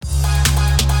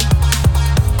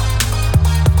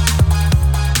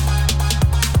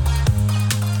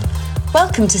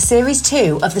Welcome to Series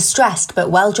 2 of the Stressed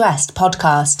But Well Dressed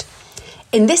podcast.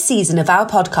 In this season of our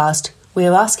podcast, we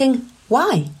are asking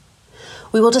why.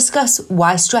 We will discuss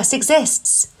why stress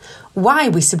exists, why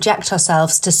we subject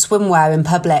ourselves to swimwear in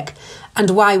public,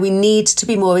 and why we need to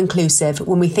be more inclusive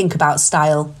when we think about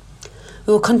style.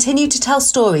 We will continue to tell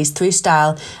stories through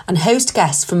style and host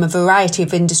guests from a variety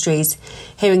of industries,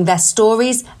 hearing their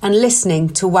stories and listening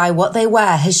to why what they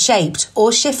wear has shaped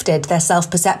or shifted their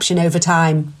self-perception over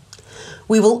time.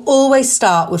 We will always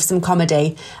start with some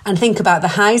comedy and think about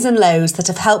the highs and lows that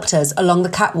have helped us along the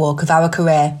catwalk of our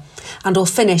career, and we'll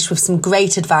finish with some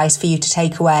great advice for you to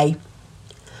take away.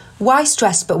 Why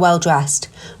stressed but well dressed?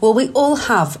 Well, we all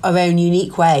have our own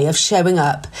unique way of showing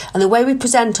up, and the way we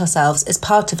present ourselves is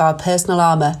part of our personal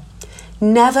armour.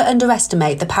 Never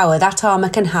underestimate the power that armour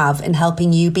can have in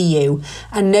helping you be you,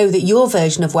 and know that your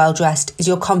version of well dressed is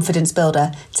your confidence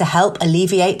builder to help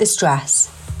alleviate the stress.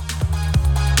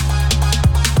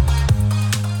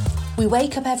 We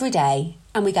wake up every day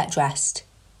and we get dressed.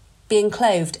 Being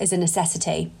clothed is a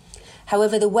necessity.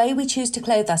 However, the way we choose to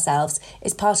clothe ourselves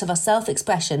is part of our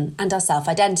self-expression and our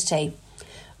self-identity.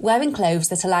 Wearing clothes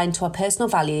that align to our personal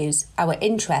values, our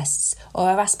interests, or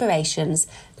our aspirations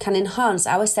can enhance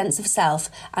our sense of self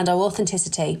and our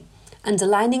authenticity, and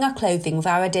aligning our clothing with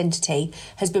our identity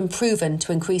has been proven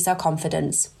to increase our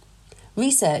confidence.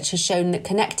 Research has shown that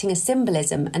connecting a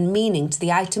symbolism and meaning to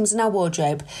the items in our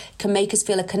wardrobe can make us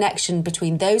feel a connection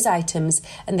between those items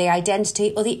and the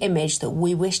identity or the image that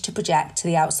we wish to project to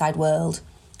the outside world.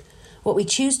 What we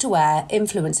choose to wear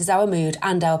influences our mood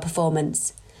and our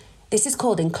performance. This is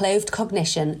called enclothed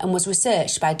cognition and was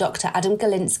researched by Dr. Adam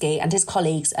Galinsky and his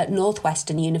colleagues at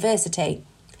Northwestern University.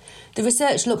 The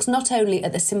research looks not only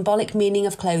at the symbolic meaning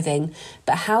of clothing,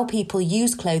 but how people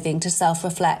use clothing to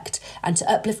self-reflect and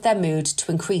to uplift their mood to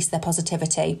increase their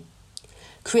positivity.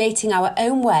 Creating our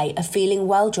own way of feeling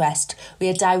well-dressed, we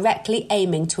are directly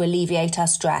aiming to alleviate our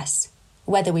stress,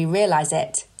 whether we realise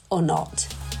it or not.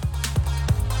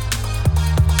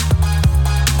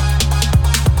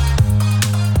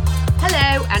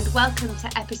 Hello and welcome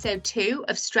to episode 2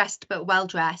 of Stressed But Well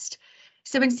Dressed.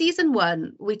 So in season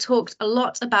 1, we talked a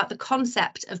lot about the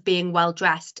concept of being well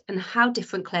dressed and how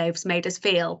different clothes made us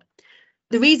feel.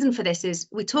 The reason for this is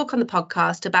we talk on the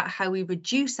podcast about how we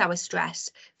reduce our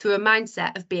stress through a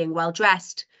mindset of being well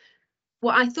dressed.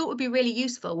 What I thought would be really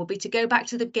useful would be to go back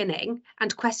to the beginning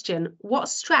and question what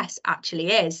stress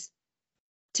actually is.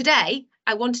 Today,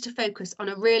 I wanted to focus on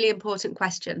a really important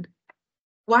question.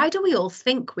 Why do we all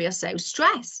think we are so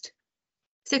stressed?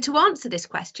 So to answer this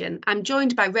question, I'm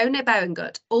joined by Rhona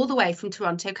Berengut, all the way from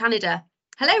Toronto, Canada.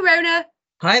 Hello, Rhona.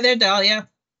 Hi there, Dahlia.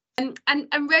 And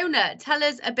Rhona, tell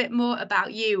us a bit more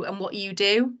about you and what you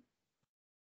do.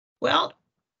 Well,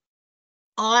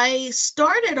 I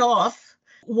started off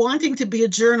wanting to be a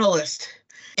journalist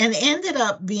and ended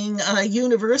up being a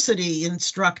university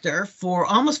instructor for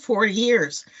almost 40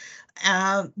 years.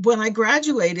 When I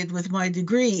graduated with my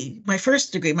degree, my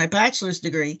first degree, my bachelor's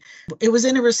degree, it was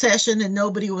in a recession and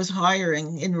nobody was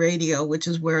hiring in radio, which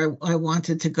is where I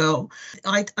wanted to go.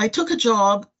 I took a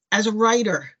job as a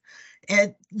writer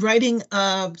at writing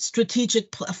a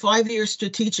 5-year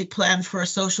strategic plan for a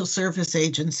social service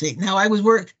agency. Now, I was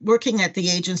working at the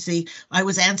agency. I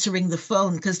was answering the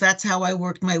phone because that's how I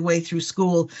worked my way through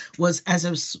school, was as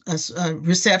a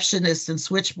receptionist and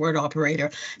switchboard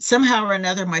operator. Somehow or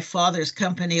another, my father's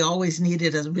company always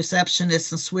needed a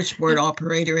receptionist and switchboard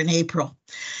operator in April.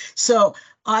 So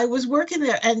I was working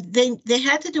there, and they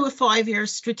had to do a 5-year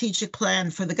strategic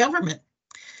plan for the government.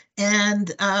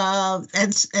 And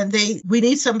we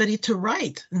need somebody to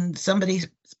write, and somebody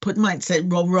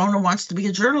said, well, Rhona wants to be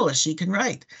a journalist, she can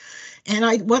write.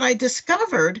 And what I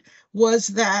discovered was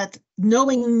that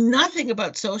knowing nothing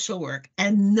about social work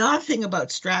and nothing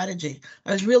about strategy,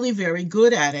 I was really very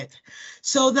good at it.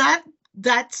 So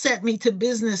that sent me to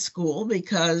business school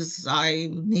because I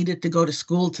needed to go to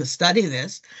school to study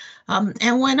this.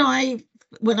 And when I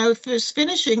was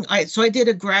finishing, I did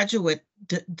a graduate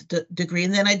degree,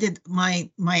 and then I did my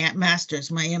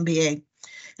master's, my MBA.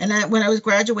 And when I was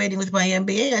graduating with my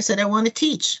MBA, I said, I want to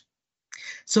teach.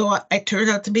 So I turned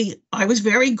out I was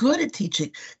very good at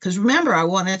teaching, because remember, I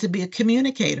wanted to be a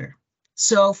communicator.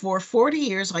 So for 40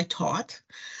 years, I taught.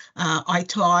 I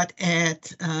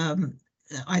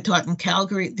taught in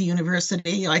Calgary, the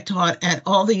university. I taught at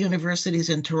all the universities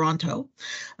in Toronto.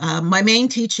 My main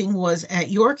teaching was at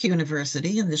York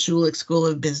University in the Schulich School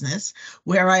of Business,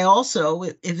 where I also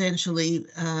eventually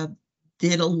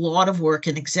did a lot of work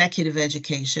in executive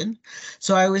education.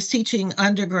 So I was teaching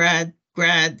undergrad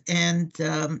grad and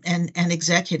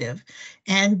executive.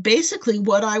 And basically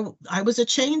what I was a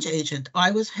change agent.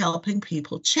 I was helping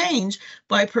people change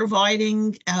by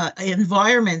providing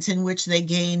environments in which they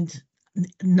gained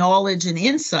knowledge and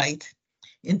insight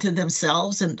into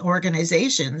themselves and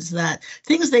organizations, that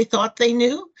things they thought they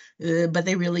knew, but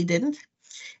they really didn't.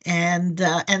 And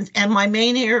my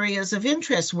main areas of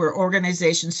interest were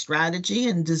organization strategy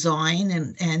and design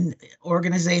and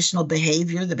organizational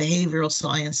behavior, the behavioral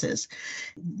sciences.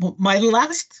 My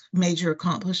last major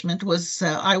accomplishment was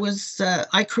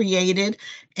I created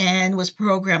and was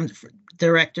program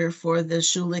director for the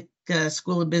Schulich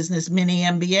School of Business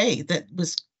Mini-MBA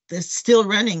that's still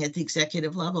running at the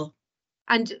executive level.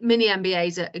 And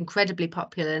Mini-MBAs are incredibly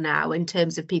popular now in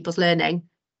terms of people's learning.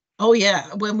 Oh yeah,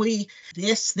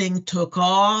 this thing took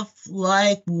off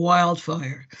like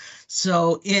wildfire.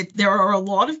 So there are a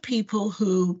lot of people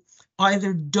who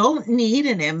either don't need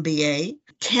an MBA,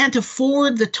 can't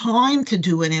afford the time to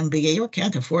do an MBA, or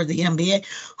can't afford the MBA,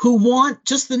 who want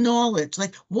just the knowledge.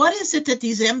 Like, what is it that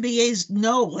these MBAs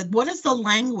know? Like, what is the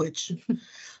language?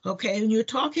 Okay, and you're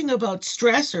talking about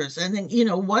stressors, and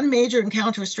then, one major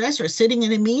encounter stressor, sitting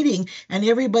in a meeting and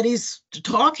everybody's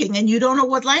talking and you don't know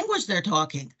what language they're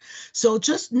talking. So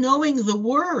just knowing the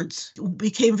words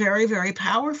became very, very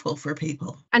powerful for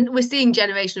people. And we're seeing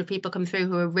generation of people come through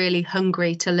who are really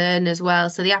hungry to learn as well.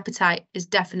 So the appetite is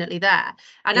definitely there.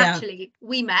 And actually,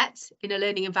 we met in a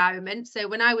learning environment. So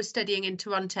when I was studying in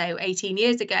Toronto 18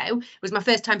 years ago, it was my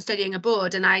first time studying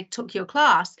abroad, and I took your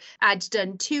class. I'd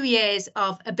done 2 years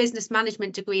of a business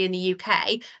management degree in the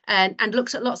UK and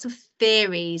looked at lots of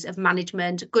theories of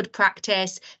management, good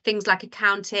practice, things like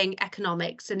accounting,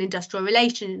 economics, and industrial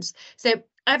relations. So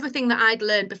everything that I'd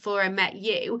learned before I met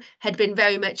you had been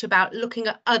very much about looking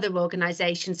at other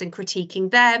organisations and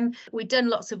critiquing them. We'd done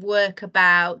lots of work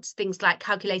about things like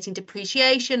calculating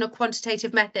depreciation or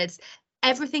quantitative methods.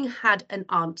 Everything had an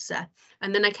answer.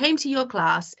 And then I came to your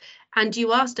class and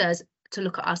you asked us to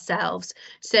look at ourselves.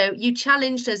 So you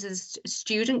challenged us as a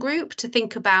student group to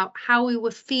think about how we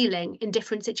were feeling in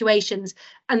different situations.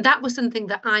 And that was something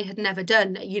that I had never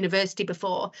done at university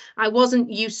before. I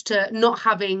wasn't used to not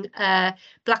having a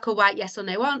black or white, yes or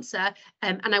no answer.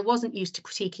 And I wasn't used to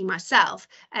critiquing myself.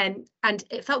 And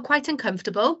it felt quite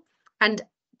uncomfortable. And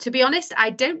to be honest, I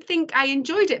don't think I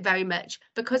enjoyed it very much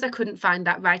because I couldn't find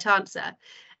that right answer.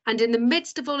 And in the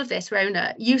midst of all of this,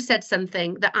 Rhona, you said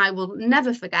something that I will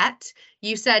never forget.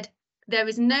 You said, there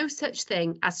is no such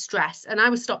thing as stress. And I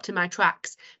was stopped in my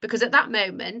tracks because at that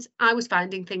moment, I was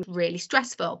finding things really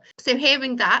stressful. So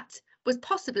hearing that was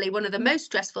possibly one of the most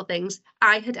stressful things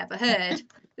I had ever heard.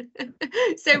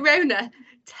 So Rhona,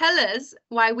 tell us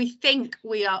why we think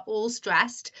we are all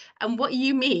stressed and what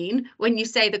you mean when you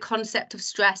say the concept of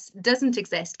stress doesn't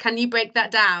exist. Can you break that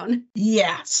down?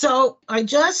 Yeah. So I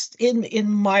just,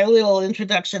 in my little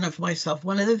introduction of myself,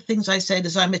 one of the things I said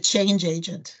is I'm a change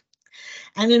agent.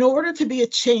 And in order to be a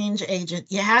change agent,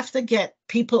 you have to get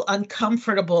people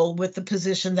uncomfortable with the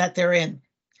position that they're in.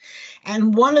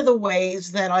 And one of the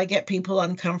ways that I get people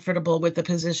uncomfortable with the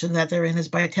position that they're in is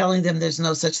by telling them there's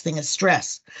no such thing as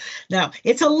stress. Now,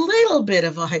 it's a little bit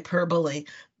of a hyperbole,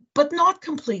 but not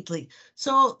completely.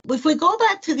 So if we go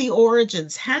back to the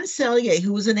origins, Hans Selye,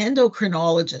 who was an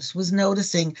endocrinologist, was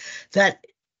noticing that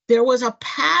there was a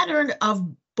pattern of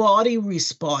body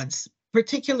response,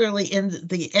 particularly in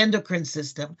the endocrine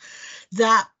system,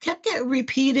 that kept getting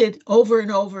repeated over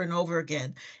and over and over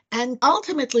again, and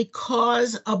ultimately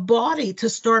cause a body to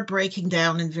start breaking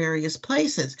down in various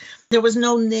places. There was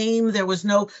no name, there was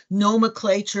no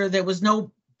nomenclature, there was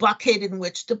no bucket in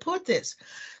which to put this.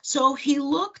 So he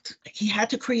had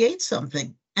to create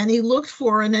something, and he looked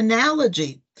for an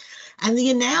analogy. And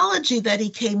the analogy that he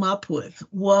came up with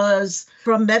was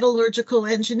from metallurgical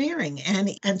engineering.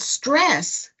 And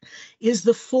stress is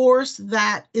the force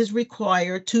that is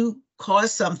required to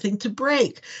cause something to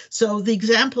break. So the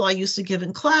example I used to give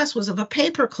in class was of a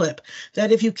paper clip,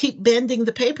 that if you keep bending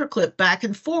the paper clip back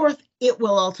and forth, it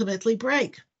will ultimately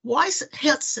break. Why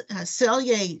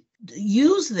Selye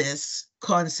used this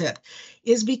concept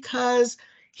is because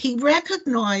he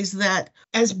recognized that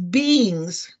as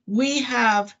beings, we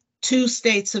have two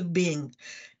states of being,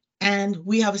 and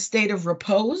we have a state of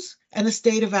repose and a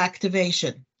state of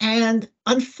activation. And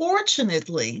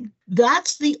unfortunately,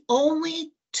 that's the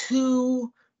only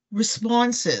two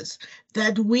responses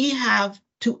that we have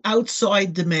to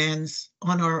outside demands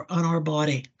on our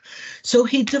body. So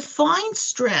he defined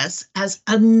stress as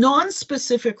a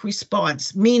non-specific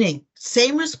response, meaning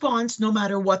same response no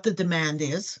matter what the demand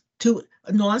is, to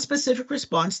a non-specific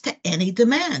response to any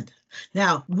demand.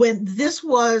 Now, when this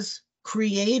was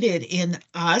created in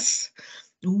us,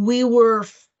 we're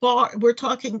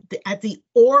talking at the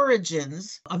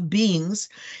origins of beings,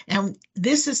 and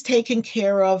this is taken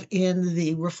care of in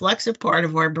the reflexive part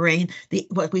of our brain,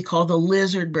 what we call the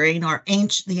lizard brain,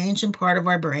 the ancient part of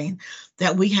our brain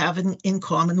that we have in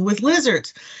common with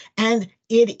lizards. And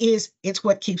it's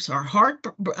what keeps our heart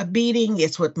beating.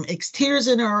 It's what makes tears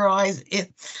in our eyes.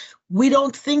 We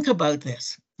don't think about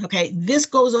this. Okay, this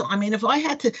goes on. I mean,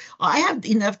 I have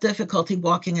enough difficulty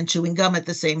walking and chewing gum at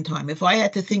the same time. If I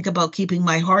had to think about keeping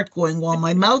my heart going while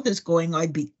my mouth is going,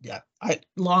 I'd be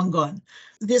long gone.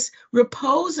 This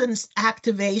repose and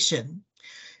activation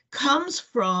comes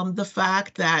from the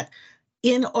fact that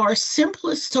in our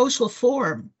simplest social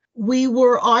form, we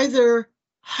were either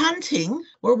hunting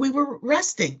or we were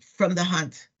resting from the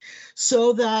hunt.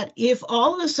 So that if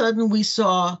all of a sudden we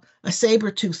saw a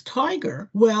saber-toothed tiger,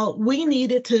 well, we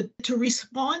needed to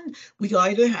respond. We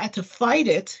either had to fight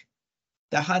it,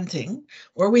 the hunting,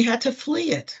 or we had to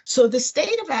flee it. So the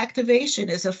state of activation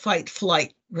is a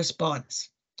fight-flight response.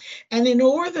 And in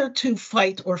order to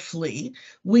fight or flee,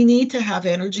 we need to have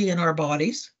energy in our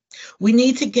bodies. We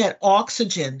need to get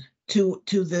oxygen to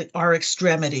our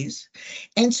extremities.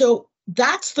 And so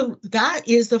that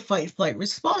is the fight-flight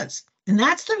response. And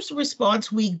that's the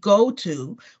response we go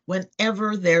to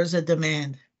whenever there's a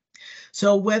demand.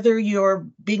 So whether you're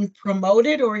being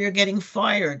promoted or you're getting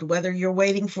fired, whether you're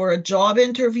waiting for a job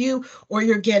interview or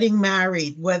you're getting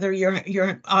married, whether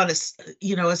you're on a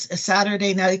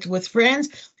Saturday night with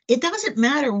friends, it doesn't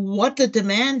matter what the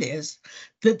demand is,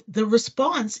 the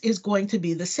response is going to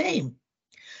be the same.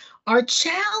 Our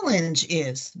challenge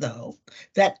is, though,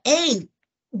 that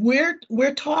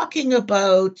we're talking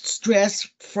about stress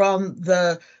from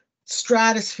the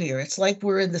stratosphere. It's like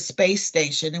we're in the space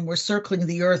station and we're circling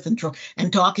the Earth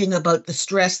and talking about the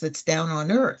stress that's down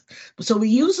on Earth. So we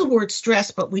use the word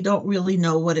stress, but we don't really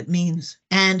know what it means.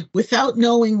 And without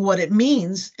knowing what it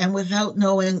means and without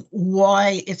knowing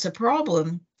why it's a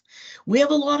problem, we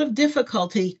have a lot of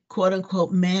difficulty, quote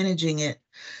unquote, managing it.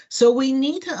 So we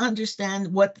need to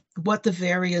understand what the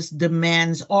various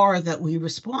demands are that we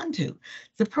respond to.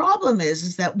 The problem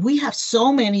is that we have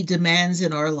so many demands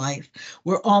in our life.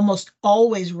 We're almost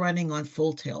always running on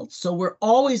full tilt. So we're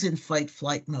always in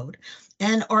fight-flight mode.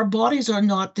 And our bodies are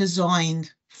not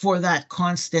designed for that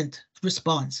constant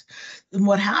response. And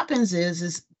what happens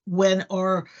is when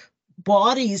our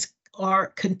bodies are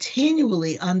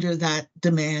continually under that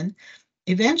demand,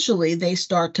 eventually they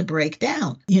start to break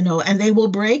down, and they will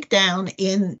break down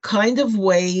in kind of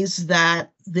ways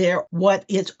that they're what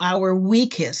is our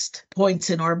weakest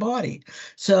points in our body.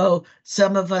 So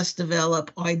some of us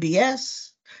develop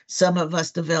IBS, some of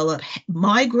us develop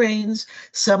migraines,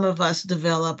 some of us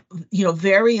develop,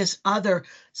 various other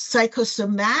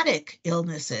psychosomatic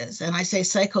illnesses. And I say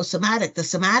psychosomatic, the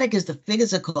somatic is the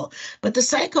physical, but the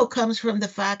psycho comes from the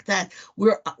fact that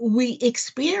we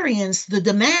experience the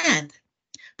demand.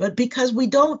 But because we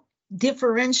don't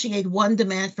differentiate one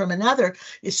demand from another,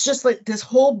 it's just like this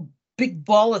whole big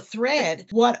ball of thread.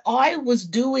 What I was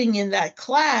doing in that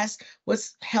class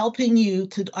was helping you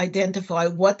to identify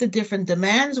what the different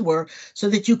demands were so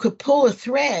that you could pull a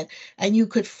thread and you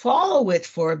could follow it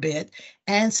for a bit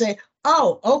and say,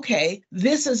 oh, okay,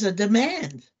 this is a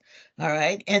demand. All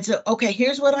right. And so, okay,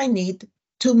 here's what I need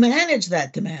to manage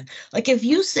that demand. Like if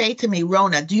you say to me,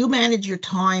 Rhona, do you manage your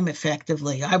time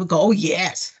effectively? I would go, oh,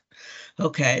 yes.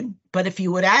 Okay. But if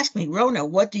you would ask me, Rhona,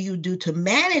 what do you do to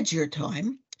manage your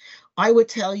time? I would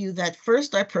tell you that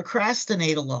first I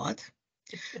procrastinate a lot.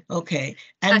 Okay.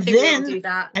 And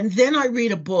then I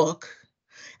read a book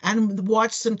and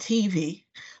watch some TV.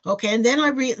 Okay. And then I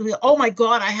read, oh my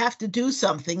God, I have to do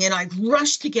something. And I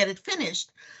rush to get it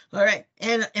finished. All right.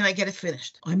 And I get it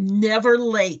finished. I'm never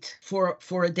late for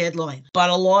a deadline. But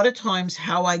a lot of times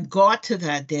how I got to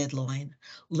that deadline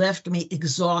left me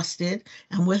exhausted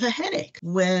and with a headache.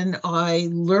 When I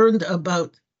learned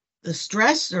about the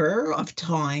stressor of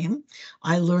time,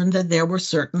 I learned that there were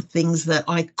certain things that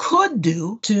I could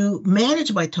do to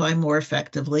manage my time more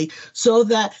effectively, so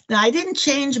that now I didn't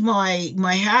change my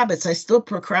habits. I still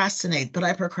procrastinate, but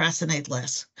I procrastinate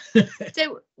less.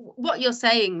 So what you're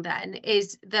saying then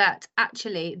is that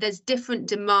actually there's different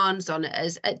demands on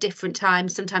us at different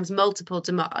times, sometimes multiple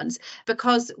demands,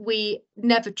 because we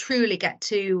never truly get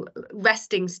to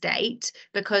resting state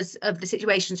because of the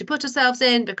situations we put ourselves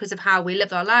in, because of how we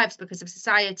live our lives, because of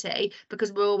society,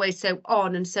 because we're always so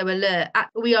on and so alert.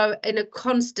 We are in a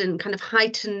constant kind of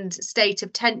heightened state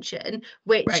of tension,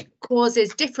 which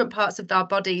causes different parts of our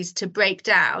bodies to break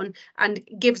down and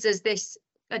gives us this,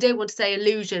 I don't want to say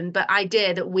illusion, but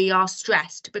idea that we are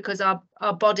stressed because our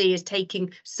body is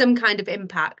taking some kind of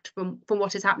impact from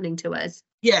what is happening to us.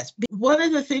 Yes. One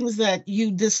of the things that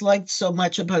you disliked so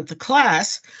much about the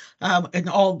class,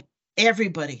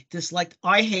 everybody disliked,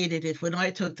 I hated it when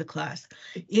I took the class,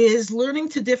 is learning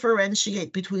to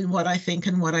differentiate between what I think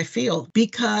and what I feel.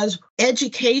 Because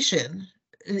education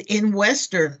in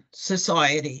Western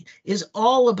society is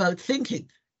all about thinking.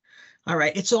 All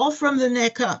right. It's all from the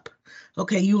neck up.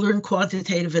 Okay. You learn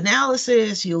quantitative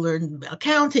analysis, you learn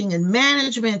accounting and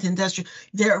management, industrial.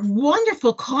 They're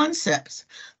wonderful concepts,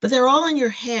 but they're all in your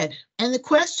head. And the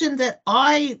question that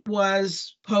I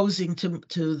was posing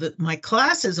to my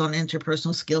classes on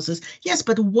interpersonal skills is, yes,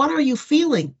 but what are you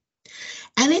feeling?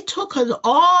 And it took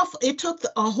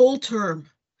a whole term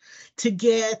to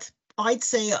get, I'd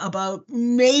say, about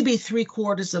maybe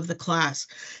 3/4 of the class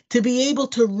to be able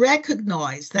to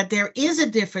recognize that there is a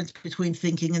difference between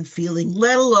thinking and feeling,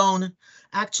 let alone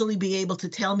actually be able to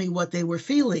tell me what they were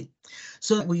feeling.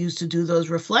 So we used to do those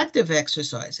reflective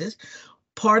exercises.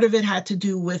 Part of it had to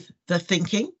do with the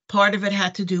thinking, part of it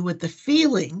had to do with the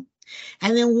feeling.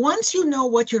 And then once you know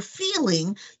what you're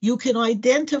feeling, you can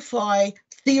identify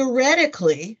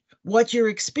theoretically what you're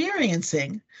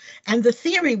experiencing, and the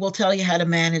theory will tell you how to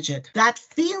manage it. That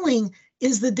feeling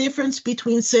is the difference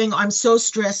between saying, I'm so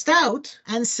stressed out,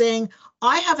 and saying,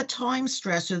 I have a time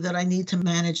stressor that I need to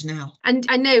manage now. And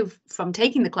I know from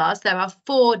taking the class, there are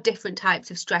 4 different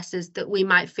types of stressors that we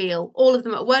might feel, all of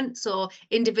them at once or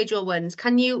individual ones.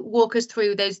 Can you walk us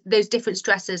through those different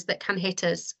stressors that can hit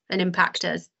us and impact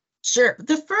us? Sure.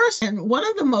 The first and one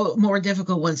of the more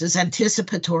difficult ones is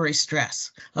anticipatory stress.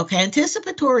 Okay.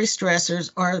 Anticipatory stressors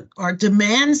are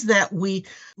demands that we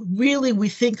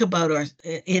think about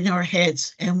in our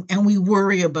heads and we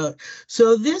worry about.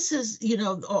 So this is,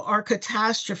 our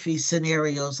catastrophe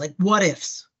scenarios, like what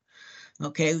ifs.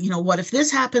 Okay, what if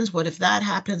this happens? What if that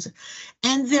happens?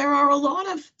 And there are a lot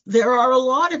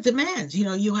of demands.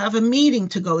 You have a meeting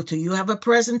to go to, you have a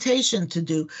presentation to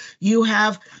do, you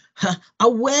have a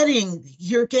wedding,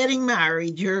 you're getting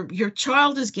married, your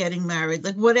child is getting married,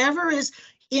 like whatever is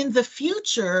in the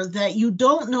future that you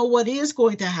don't know what is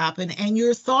going to happen, and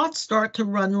your thoughts start to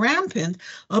run rampant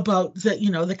about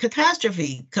the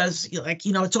catastrophe, because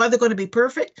it's either going to be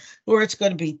perfect or it's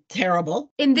going to be terrible.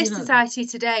 In this society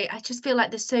today, I just feel like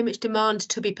there's so much demand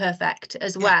to be perfect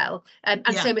as well, and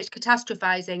so much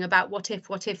catastrophizing about what if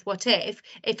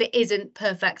it isn't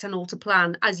perfect and all to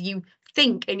plan as you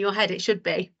think in your head it should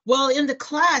be. Well, in the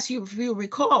class, if you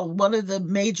recall, one of the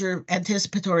major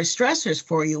anticipatory stressors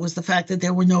for you was the fact that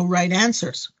there were no right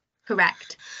answers.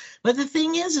 Correct. But the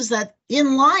thing is that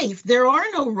in life, there are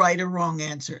no right or wrong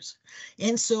answers.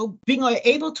 And so being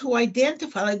able to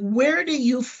identify, like, where do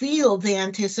you feel the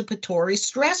anticipatory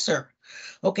stressor?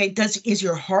 Okay, is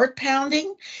your heart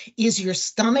pounding? Is your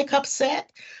stomach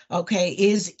upset? Okay,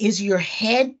 is your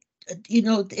head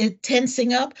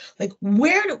tensing up? Like,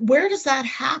 where does that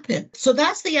happen? So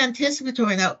that's the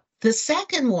anticipatory. Now, the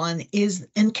second one is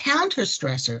encounter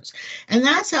stressors. And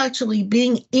that's actually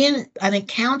being in an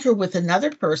encounter with another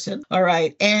person, all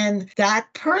right, and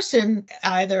that person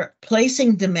either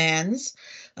placing demands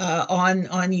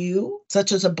on you,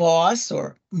 such as a boss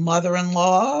or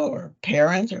mother-in-law or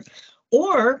parent,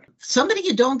 or somebody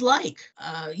you don't like.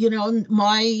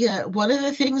 One of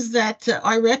the things that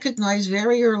I recognized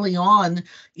very early on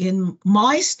in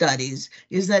my studies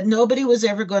is that nobody was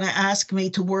ever going to ask me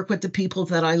to work with the people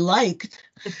that I liked.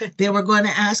 They were going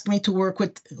to ask me to work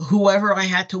with whoever I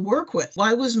had to work with.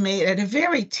 I was made at a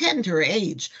very tender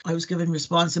age. I was given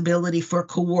responsibility for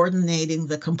coordinating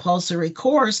the compulsory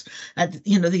course at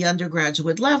the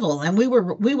undergraduate level, and we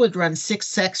would run 6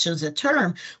 sections a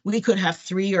term. We could have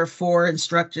 3 or 4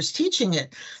 instructors teaching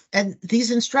it. And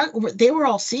these instructors, they were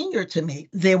all senior to me.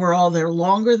 They were all there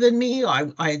longer than me. I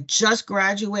had just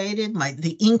graduated.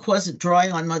 The ink wasn't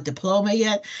drying on my diploma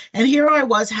yet. And here I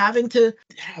was having to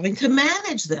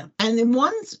manage them. And then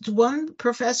one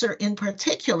professor in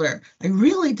particular, I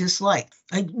really disliked.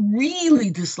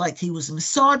 He was a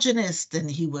misogynist, and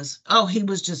he was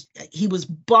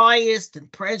biased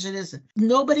and prejudiced.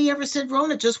 Nobody ever said,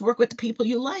 Rhona, just work with the people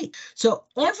you like. So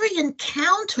every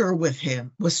encounter with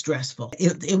him was stressful.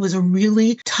 It was a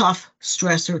really tough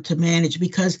stressor to manage,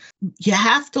 because you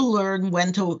have to learn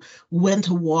when to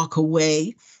walk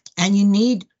away, and you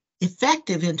need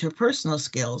effective interpersonal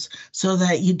skills so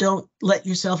that you don't let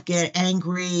yourself get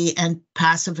angry and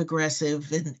passive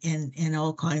aggressive and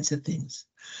all kinds of things.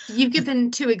 You've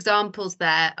given two examples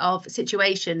there of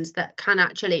situations that can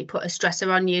actually put a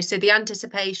stressor on you. So the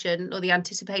anticipation or the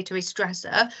anticipatory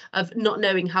stressor of not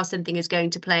knowing how something is going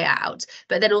to play out,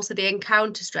 but then also the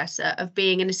encounter stressor of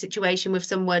being in a situation with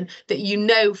someone that you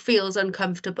know feels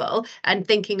uncomfortable and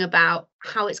thinking about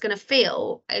how it's going to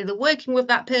feel, either working with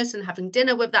that person, having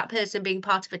dinner with that person, being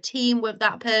part of a team with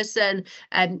that person,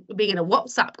 and being in a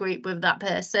WhatsApp group with that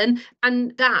person.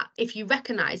 And that, if you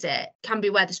recognise it, can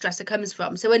be where the stressor comes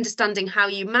from. So understanding how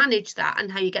you manage that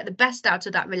and how you get the best out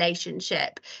of that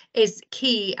relationship is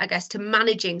key, I guess, to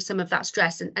managing some of that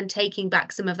stress and taking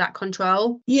back some of that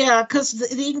control. Yeah, because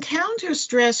the encounter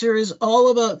stressor is all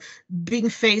about being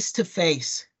face to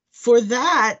face. For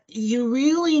that, you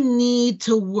really need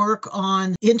to work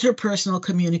on interpersonal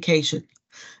communication.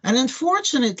 And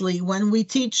unfortunately, when we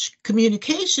teach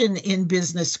communication in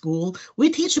business school, we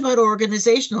teach about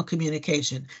organizational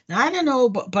communication. Now, I don't know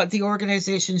about the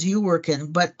organizations you work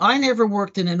in, but I never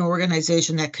worked in an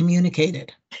organization that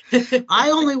communicated.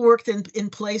 I only worked in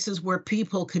places where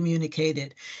people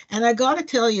communicated. And I got to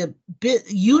tell you,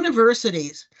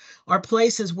 universities are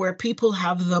places where people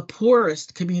have the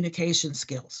poorest communication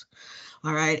skills.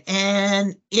 All right.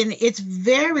 And it's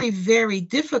very, very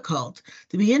difficult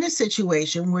to be in a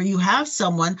situation where you have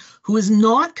someone who is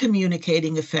not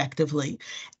communicating effectively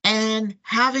and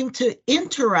having to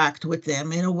interact with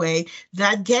them in a way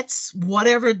that gets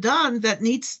whatever done that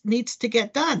needs to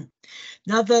get done.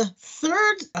 Now, the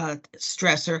third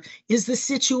stressor is the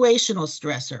situational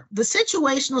stressor. The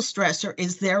situational stressor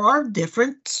is there are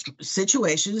different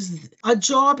situations, a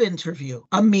job interview,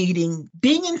 a meeting,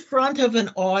 being in front of an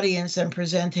audience and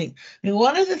presenting. I mean,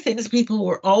 one of the things people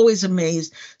were always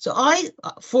amazed. So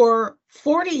for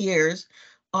 40 years,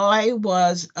 I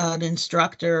was an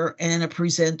instructor and a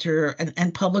presenter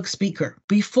and public speaker.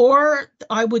 Before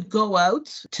I would go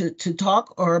out to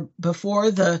talk, or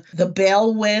before the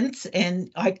bell went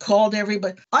and I called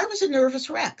everybody, I was a nervous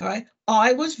wreck, right?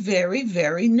 I was very,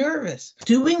 very nervous.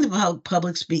 Doing the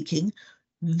public speaking,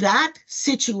 that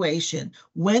situation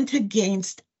went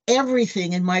against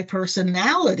everything in my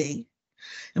personality.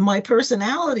 And my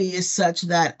personality is such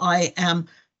that I am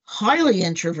highly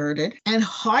introverted and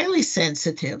highly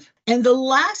sensitive. And the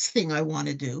last thing I want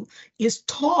to do is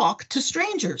talk to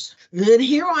strangers. Then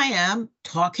here I am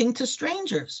talking to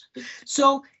strangers.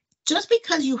 So just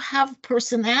because you have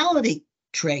personality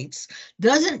traits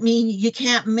doesn't mean you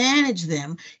can't manage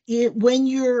them when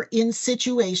you're in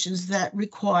situations that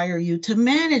require you to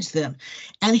manage them.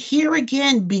 And here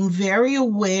again, being very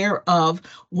aware of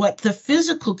what the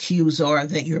physical cues are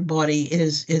that your body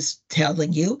is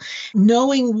telling you,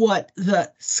 knowing what the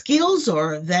skills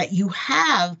are that you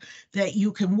have that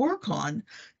you can work on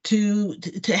to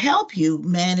help you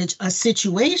manage a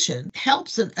situation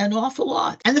helps an awful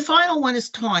lot. And the final one is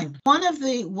time. One of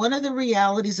the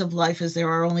realities of life is there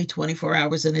are only 24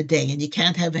 hours in a day, and you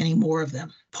can't have any more of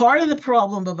them. Part of the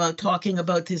problem about talking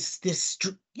about this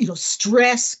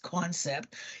stress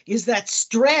concept is that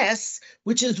stress,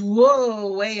 which is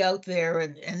way out there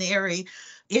and airy,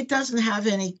 it doesn't have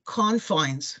any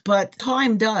confines, but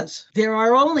time does. There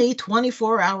are only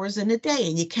 24 hours in a day,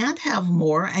 and you can't have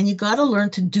more, and you got to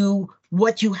learn to do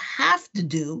what you have to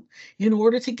do in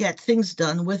order to get things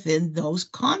done within those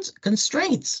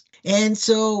constraints. And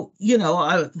so,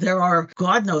 there are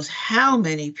God knows how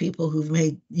many people who've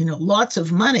made, lots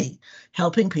of money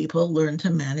helping people learn to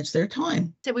manage their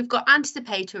time. So we've got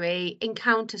anticipatory,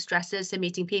 encounter stressors, so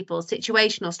meeting people,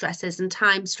 situational stressors, and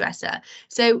time stressor.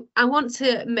 So I want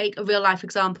to make a real life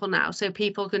example now so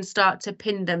people can start to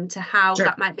pin them to how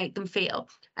that might make them feel.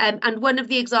 And one of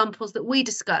the examples that we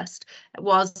discussed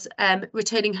was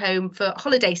returning home for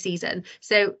holiday season.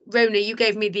 So Rhona, you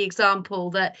gave me the example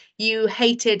that you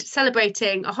hated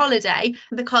celebrating a holiday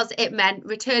because it meant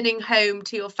returning home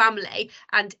to your family,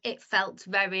 and it felt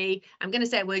very, I'm going to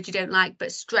say a word you don't like,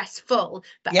 but stressful.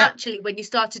 But actually, when you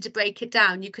started to break it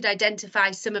down, you could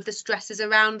identify some of the stresses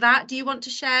around that. Do you want to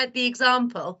share the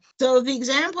example? So the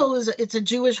example is it's a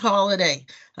Jewish holiday,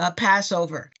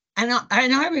 Passover. And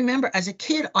I remember as a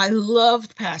kid, I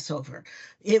loved Passover.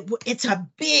 It's a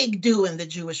big do in the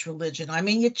Jewish religion. I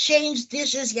mean, you change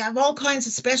dishes, you have all kinds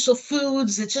of special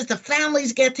foods. It's just the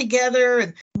families get together.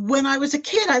 And when I was a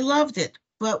kid, I loved it.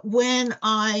 But when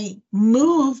I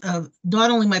moved, not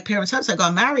only my parents' house, I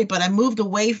got married, but I moved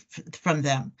away from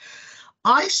them.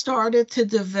 I started to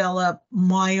develop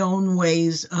my own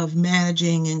ways of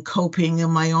managing and coping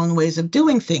and my own ways of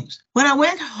doing things. When I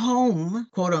went home,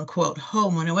 quote unquote,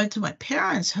 home, when I went to my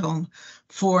parents' home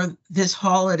for this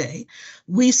holiday,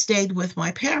 we stayed with my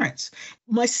parents.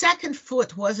 My second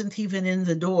foot wasn't even in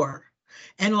the door.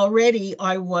 And already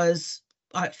I was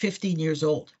 15 years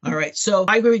old. All right. So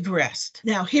I regressed.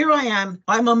 Now here I am.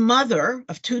 I'm a mother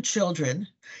of 2 children.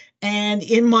 And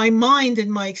in my mind,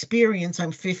 in my experience,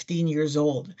 I'm 15 years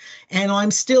old, and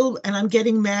I'm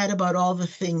getting mad about all the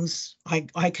things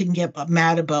I can get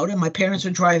mad about. And my parents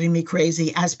are driving me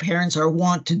crazy, as parents are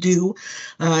wont to do.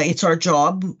 It's our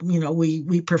job.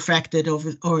 We perfected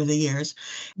over the years.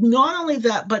 Not only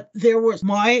that, but there was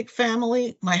my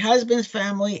family, my husband's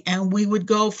family, and we would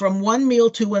go from one meal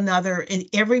to another, and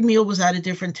every meal was at a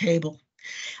different table.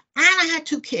 And I had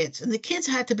 2 kids, and the kids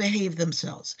had to behave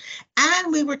themselves.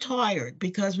 And we were tired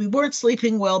because we weren't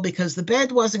sleeping well, because the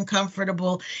bed wasn't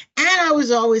comfortable. And I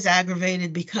was always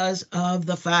aggravated because of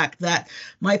the fact that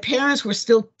my parents were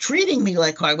still treating me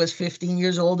like I was 15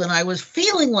 years old, and I was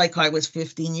feeling like I was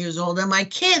 15 years old. And my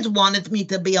kids wanted me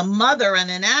to be a mother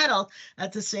and an adult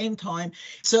at the same time.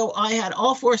 So I had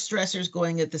all 4 stressors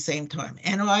going at the same time.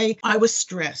 And I was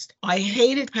stressed. I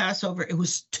hated Passover. It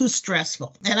was too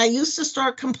stressful. And I used to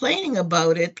start complaining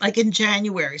about it like in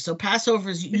January. So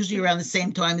Passover is usually around the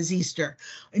same time as Easter.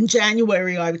 In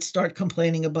January, I would start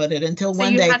complaining about it until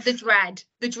one day. So you had the dread.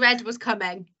 The dread was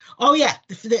coming. Oh, yeah.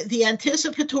 The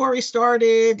anticipatory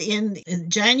started in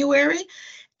January.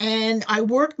 And I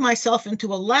worked myself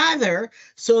into a lather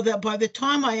so that by the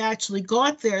time I actually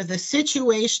got there, the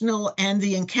situational and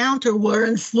the encounter were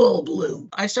in full bloom.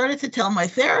 I started to tell my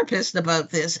therapist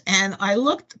about this, and I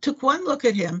took one look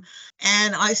at him,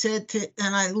 and I said,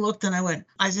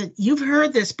 I said, "You've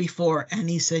heard this before?" And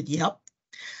he said, "Yep."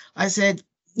 I said,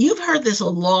 "You've heard this a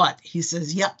lot." He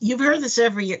says, "Yep." "You've heard this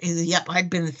every year?" He said, "Yep." I'd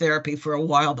been in therapy for a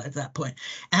while at that point.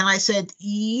 And I said,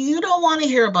 "You don't want to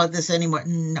hear about this anymore?"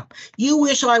 "No." "You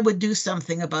wish I would do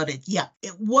something about it?" "Yeah."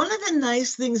 One of the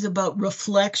nice things about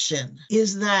reflection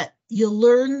is that you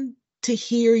learn to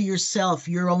hear yourself,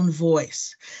 your own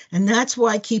voice. And that's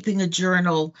why keeping a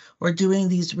journal or doing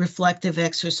these reflective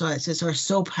exercises are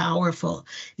so powerful,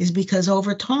 is because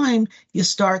over time, you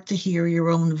start to hear your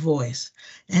own voice.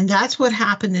 And that's what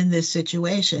happened in this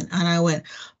situation. And I went,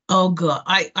 oh God,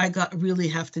 I really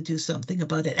have to do something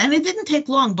about it. And it didn't take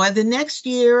long. By the next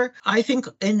year, I think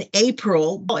in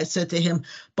April, I said to him,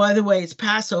 "By the way, it's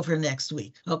Passover next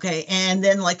week." Okay. And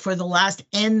then like for the last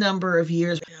N number of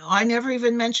years, I never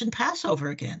even mentioned Passover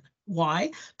again.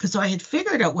 Why? Because I had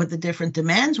figured out what the different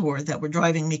demands were that were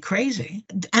driving me crazy.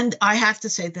 And I have to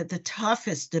say that the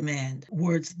toughest demand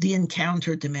were the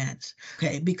encounter demands,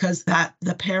 okay? Because that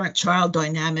the parent-child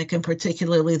dynamic, and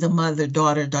particularly the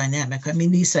mother-daughter dynamic, I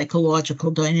mean, these psychological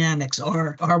dynamics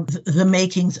are the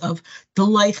makings of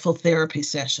delightful therapy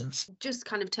sessions. Just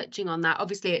kind of touching on that,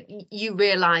 obviously you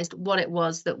realized what it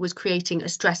was that was creating a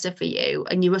stressor for you,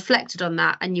 and you reflected on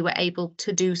that, and you were able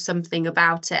to do something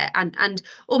about it, and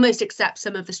almost accept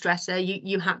some of the stressor.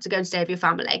 You had to go and stay with your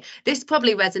family. This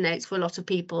probably resonates for a lot of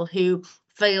people who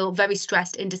feel very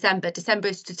stressed in December. December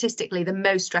is statistically the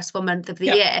most stressful month of the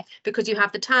year, because you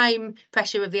have the time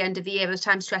pressure of the end of the year, the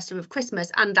time stressor of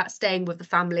Christmas, and that staying with the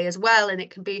family as well. And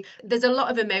it can be, there's a lot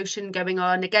of emotion going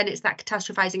on. Again, it's that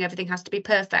catastrophizing, everything has to be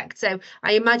perfect. So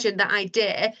I imagine that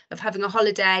idea of having a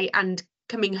holiday and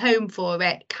coming home for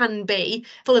it can be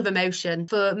full of emotion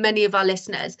for many of our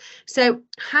listeners. So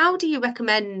how do you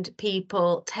recommend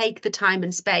people take the time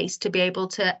and space to be able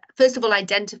to, first of all,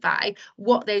 identify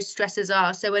what those stresses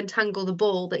are? So untangle the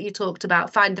ball that you talked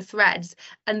about, find the threads,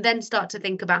 and then start to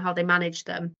think about how they manage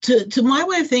them. To my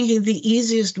way of thinking, the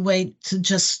easiest way to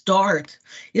just start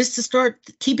is to start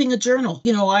keeping a journal.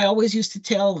 I always used to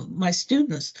tell my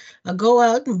students, go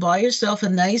out and buy yourself a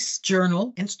nice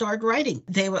journal and start writing.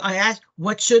 I asked,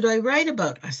 what should I write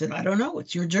about? I said, I don't know.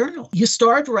 It's your journal. You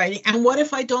start writing. And what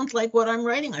if I don't like what I'm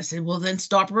writing? I said, well, then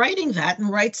stop writing that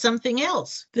and write something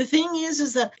else. The thing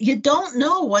is that you don't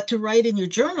know what to write in your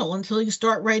journal until you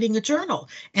start writing a journal.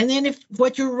 And then if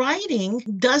what you're writing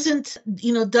doesn't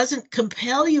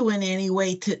compel you in any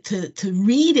way to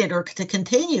read it or to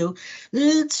continue,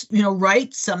 it's,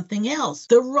 write something else.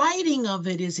 The writing of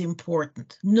it is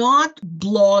important, not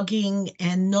blogging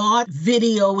and not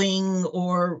videoing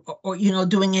or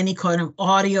doing any kind of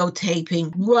audio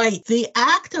taping. Right. The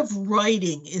act of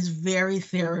writing is very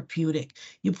therapeutic.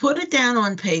 You put it down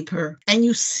on paper and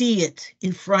you see it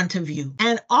in front of you.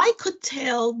 And I could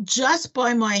tell just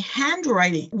by my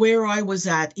handwriting where I was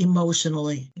at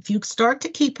emotionally. If you start to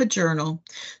keep a journal,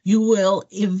 you will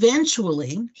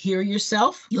eventually hear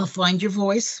yourself. You'll find your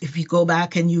voice. If you go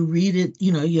back and you read it,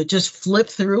 you just flip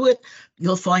through it,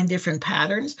 You'll find different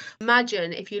patterns.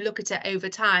 Imagine if you look at it over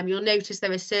time, you'll notice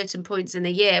there are certain points in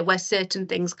the year where certain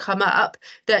things come up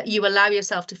that you allow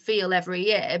yourself to feel every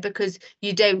year, because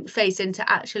you don't face into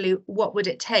actually what would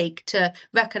it take to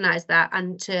recognize that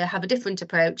and to have a different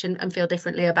approach and feel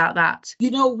differently about that.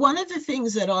 You know, one of the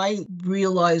things that I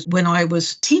realized when I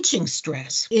was teaching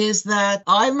stress is that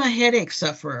I'm a headache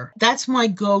sufferer. That's my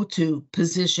go-to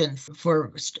position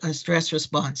for a stress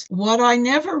response. What I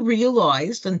never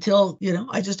realized until,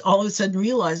 I just all of a sudden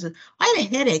realized that I had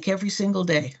a headache every single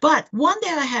day. But one day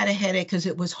I had a headache because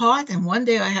it was hot, and one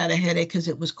day I had a headache because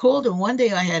it was cold, and one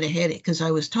day I had a headache because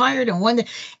I was tired, and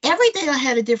every day I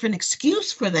had a different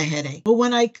excuse for the headache. But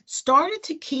when I started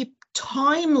to keep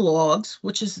time logs,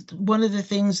 which is one of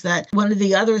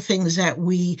the other things that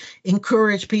we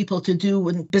encourage people to do,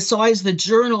 and besides the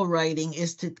journal writing,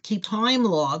 is to keep time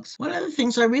logs. One of the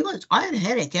things I realized, I had a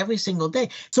headache every single day.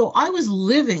 So I was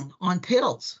living on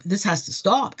pills. This has to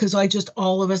stop, because I just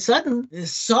all of a sudden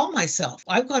saw myself,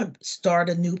 I've got to start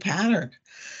a new pattern.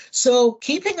 So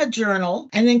keeping a journal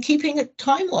and then keeping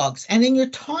time logs. And in your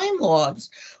time logs,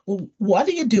 what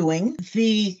are you doing?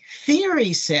 The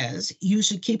theory says you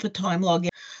should keep a time log.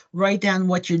 Write down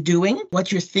what you're doing,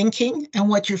 what you're thinking, and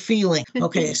what you're feeling.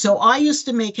 Okay, so I used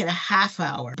to make it a half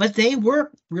hour, but they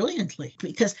work brilliantly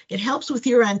because it helps with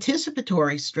your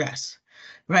anticipatory stress.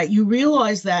 Right. You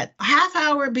realize that a half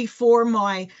hour before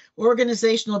my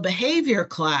organizational behavior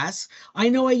class, I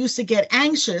know I used to get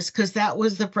anxious because that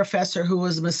was the professor who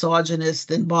was misogynist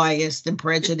and biased and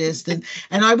prejudiced. And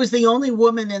I was the only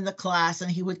woman in the class, and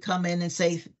he would come in and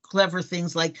say clever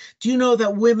things like, do you know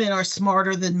that women are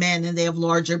smarter than men and they have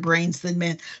larger brains than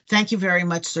men? Thank you very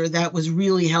much, sir. That was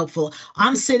really helpful.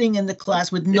 I'm sitting in the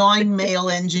class with 9 male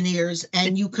engineers,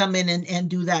 and you come in and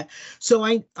do that. So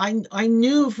I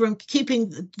knew from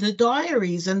keeping the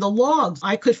diaries and the logs,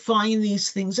 I could find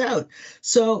these things out.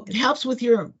 So it helps with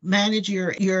manage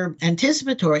your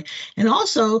anticipatory. And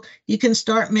also you can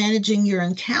start managing your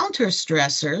encounter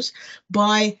stressors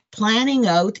by planning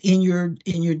out in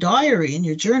your diary, in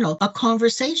your journal, a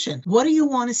conversation. What do you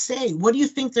want to say? What do you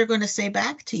think they're going to say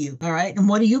back to you? All right. And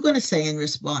what are you going to say in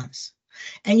response?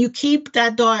 And you keep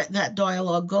that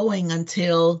dialogue going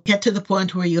until you get to the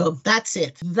point where you go, that's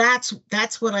it. That's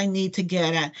what I need to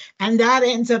get at. And that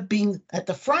ends up being at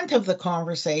the front of the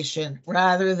conversation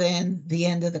rather than the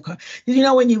end of the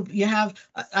conversation. When you have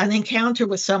an encounter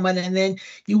with someone and then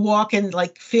you walk in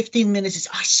like 15 minutes,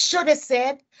 I should have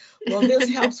said. Well, this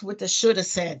helps with the should have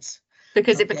said's.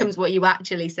 Because it becomes what you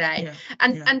actually say. Yeah.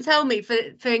 And tell me,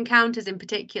 for encounters in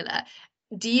particular,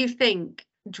 do you think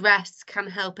dress can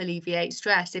help alleviate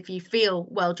stress if you feel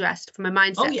well dressed from a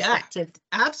mindset perspective?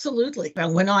 Absolutely.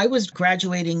 When I was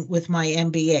graduating with my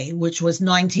MBA, which was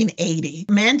 1980,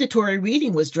 mandatory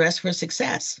reading was Dress for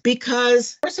Success,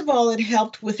 because first of all, it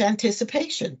helped with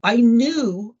anticipation. I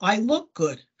knew I looked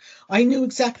good. I knew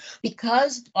exactly,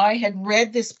 because I had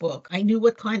read this book, I knew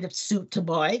what kind of suit to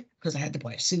buy, because I had to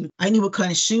buy a suit. I knew what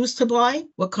kind of shoes to buy,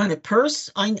 what kind of purse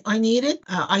I needed.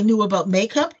 I knew about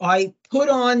makeup. I put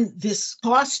on this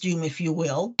costume, if you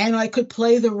will, and I could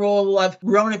play the role of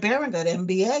Rhona Berengut,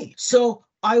 MBA. So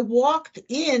I walked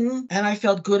in and I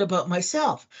felt good about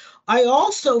myself. I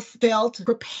also felt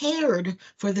prepared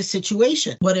for the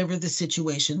situation, whatever the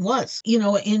situation was.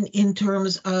 In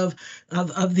terms of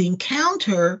the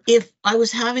encounter, if I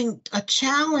was having a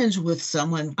challenge with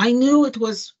someone, I knew it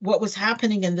was what was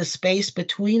happening in the space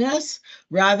between us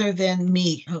rather than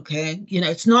me. Okay.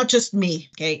 It's not just me.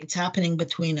 Okay. It's happening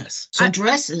between us. So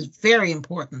dress is very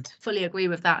important. Fully agree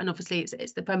with that. And obviously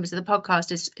it's the premise of the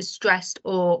podcast is stressed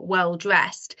or well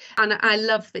dressed. And I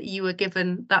love that you were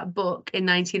given that book in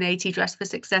 1980, Dress for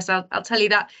Success. I'll tell you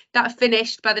that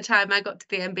finished by the time I got to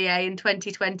the MBA in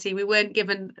 2020. We weren't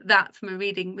given that from a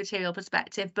reading material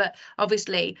perspective, but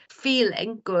obviously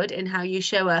feeling good in how you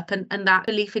show up and that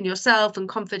belief in yourself and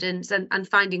confidence and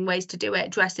finding ways to do it.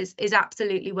 Dress is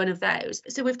absolutely one of those.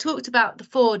 So we've talked about the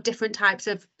 4 different types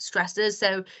of stressors.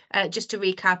 So just to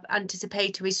recap,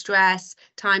 anticipatory stress,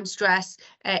 time stress,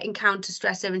 encounter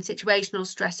stressor and situational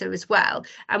stressor as well.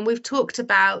 And we've talked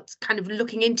about kind of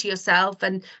looking into yourself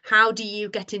and how do you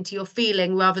get into your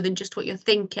feeling rather than just what you're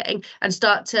thinking, and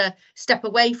start to step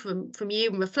away from you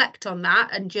and reflect on that,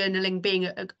 and journaling being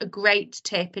a great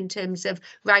tip in terms of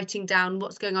writing down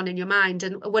what's going on in your mind.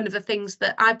 And one of the things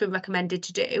that I've been recommended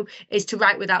to do is to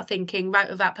write without thinking, write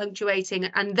without punctuating,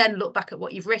 and then look back at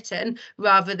what you've written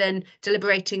rather than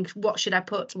deliberating what should I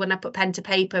put when I put pen to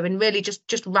paper, and really just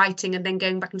writing and then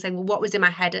going back and saying, well, what was in my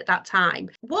head at that time?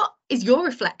 What is your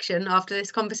reflection after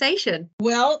this conversation?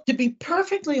 Well, to be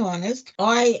perfectly honest,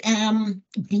 I am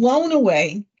blown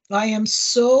away I am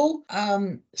so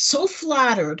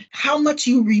flattered how much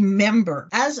you remember.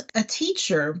 As a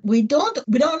teacher, we don't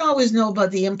always know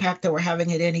about the impact that we're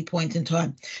having at any point in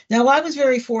time. Now, I was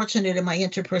very fortunate in my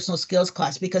interpersonal skills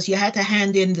class because you had to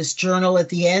hand in this journal at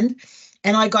the end,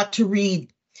 and I got to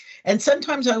read. And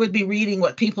sometimes I would be reading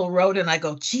what people wrote and I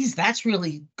go, geez, that's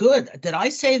really good. Did I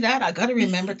say that? I got to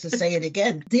remember to say it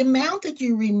again. The amount that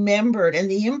you remembered and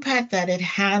the impact that it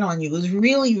had on you was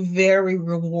really very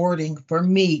rewarding for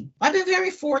me. I've been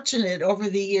very fortunate over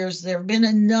the years. There have been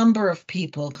a number of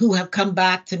people who have come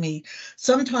back to me,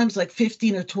 sometimes like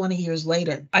 15 or 20 years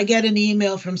later. I get an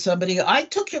email from somebody, I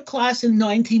took your class in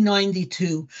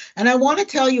 1992, and I want to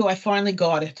tell you I finally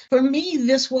got it. For me,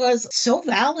 this was so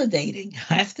validating.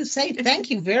 I have to say thank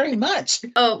you very much.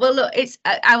 Oh, well, look,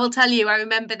 I will tell you, I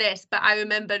remember this, but I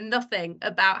remember nothing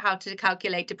about how to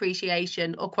calculate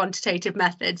depreciation or quantitative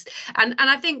methods. And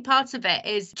I think part of it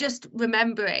is just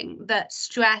remembering that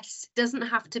stress doesn't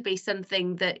have to be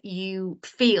something that you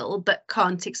feel but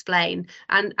can't explain.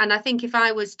 And I think if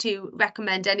I was to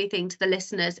recommend anything to the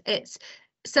listeners, it's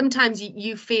sometimes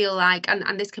you feel like,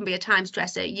 and this can be a time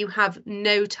stressor, you have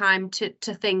no time to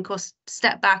think or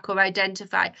step back or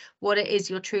identify what it is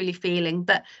you're truly feeling.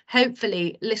 But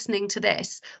hopefully listening to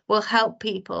this will help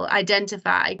people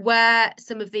identify where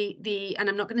some of the and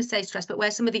I'm not going to say stress, but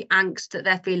where some of the angst that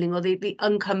they're feeling or the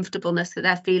uncomfortableness that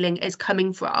they're feeling is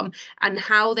coming from, and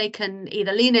how they can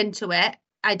either lean into it,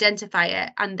 identify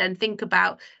it, and then think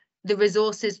about the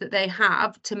resources that they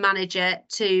have to manage it,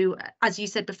 to, as you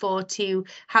said before, to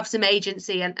have some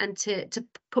agency and to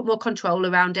put more control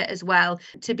around it as well,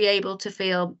 to be able to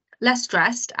feel less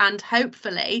stressed and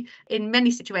hopefully in many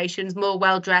situations more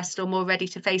well-dressed or more ready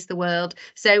to face the world.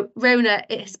 So Rhona,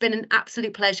 it has been an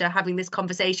absolute pleasure having this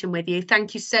conversation with you.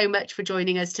 Thank you so much for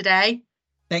joining us today.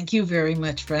 Thank you very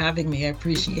much for having me. I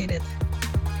appreciate it.